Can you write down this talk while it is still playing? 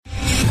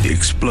The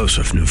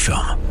explosive new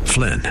film,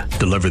 Flynn,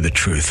 Deliver the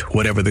Truth,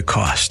 Whatever the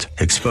Cost,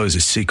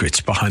 exposes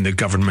secrets behind the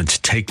government's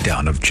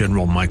takedown of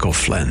General Michael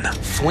Flynn.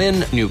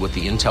 Flynn knew what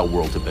the intel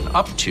world had been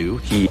up to.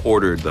 He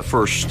ordered the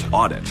first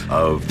audit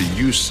of the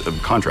use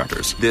of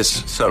contractors.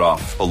 This set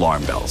off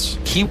alarm bells.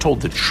 He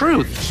told the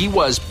truth. He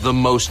was the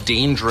most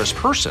dangerous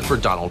person for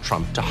Donald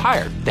Trump to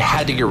hire. They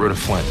had to get rid of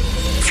Flynn.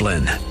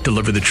 Flynn,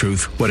 Deliver the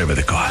Truth, Whatever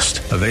the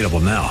Cost. Available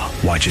now.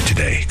 Watch it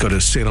today. Go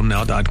to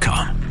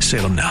salemnow.com.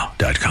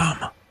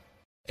 salemnow.com.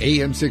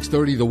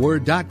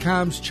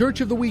 AM630TheWord.com's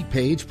Church of the Week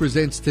page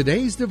presents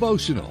today's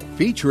devotional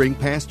featuring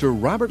Pastor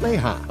Robert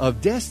Leha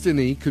of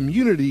Destiny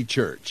Community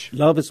Church.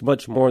 Love is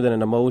much more than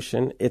an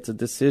emotion. It's a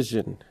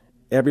decision.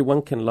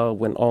 Everyone can love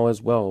when all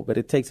is well, but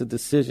it takes a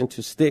decision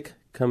to stick,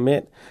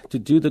 commit, to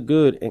do the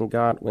good in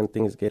God when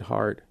things get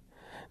hard.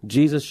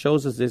 Jesus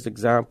shows us this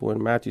example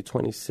in Matthew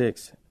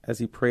 26 as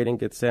he prayed in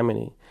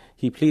Gethsemane.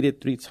 He pleaded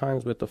 3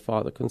 times with the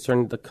Father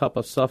concerning the cup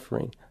of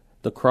suffering,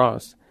 the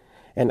cross,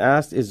 and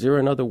asked, is there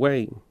another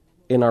way?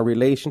 In our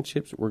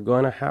relationships, we're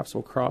going to have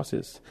some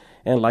crosses.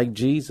 And like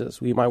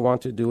Jesus, we might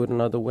want to do it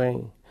another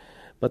way.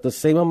 But the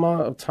same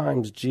amount of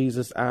times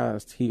Jesus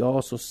asked, he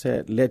also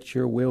said, let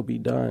your will be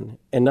done.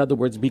 In other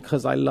words,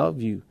 because I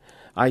love you,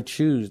 I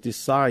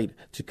decide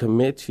to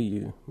commit to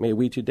you. May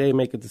we today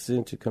make a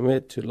decision to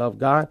commit to love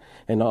God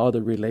and all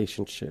other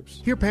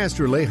relationships. Hear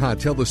Pastor Leha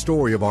tell the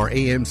story of our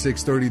AM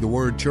 630 The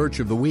Word Church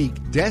of the Week,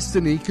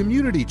 Destiny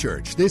Community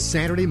Church, this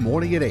Saturday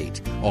morning at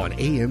 8 on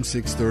AM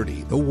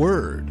 630 The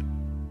Word.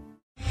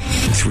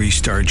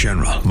 3-star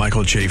General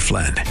Michael J.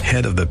 Flynn,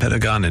 head of the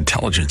Pentagon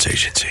Intelligence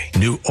Agency,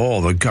 knew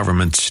all the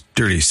government's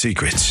dirty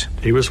secrets.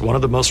 He was one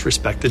of the most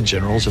respected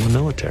generals in the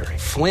military.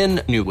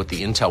 Flynn knew what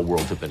the intel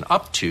world had been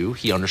up to.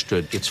 He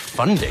understood its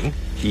funding.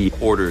 He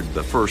ordered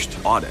the first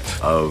audit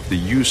of the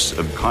use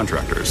of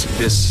contractors.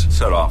 This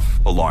set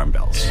off alarm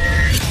bells.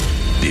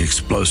 The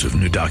explosive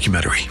new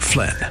documentary,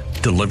 Flynn,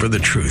 Deliver the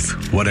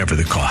Truth, Whatever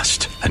the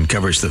Cost,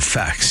 uncovers the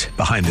facts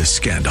behind this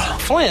scandal.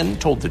 Flynn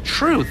told the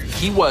truth.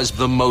 He was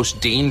the most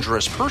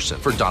dangerous person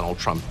for Donald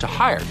Trump to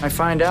hire. I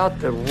find out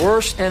the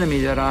worst enemy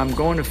that I'm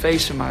going to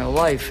face in my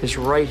life is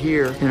right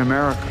here in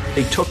America.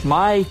 They took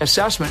my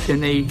assessment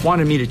and they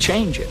wanted me to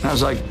change it. And I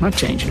was like, I'm not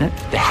changing it.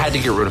 They had to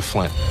get rid of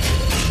Flynn.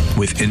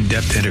 With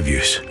in-depth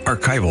interviews,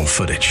 archival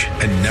footage,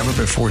 and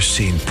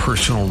never-before-seen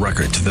personal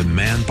records of the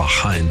man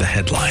behind the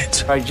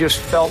headlines. I just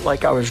felt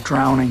like I was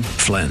drowning.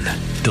 Flynn,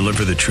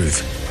 Deliver the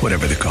Truth,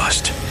 Whatever the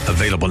Cost.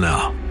 Available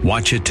now.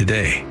 Watch it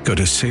today. Go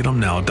to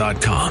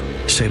salemnow.com.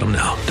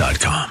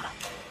 salemnow.com.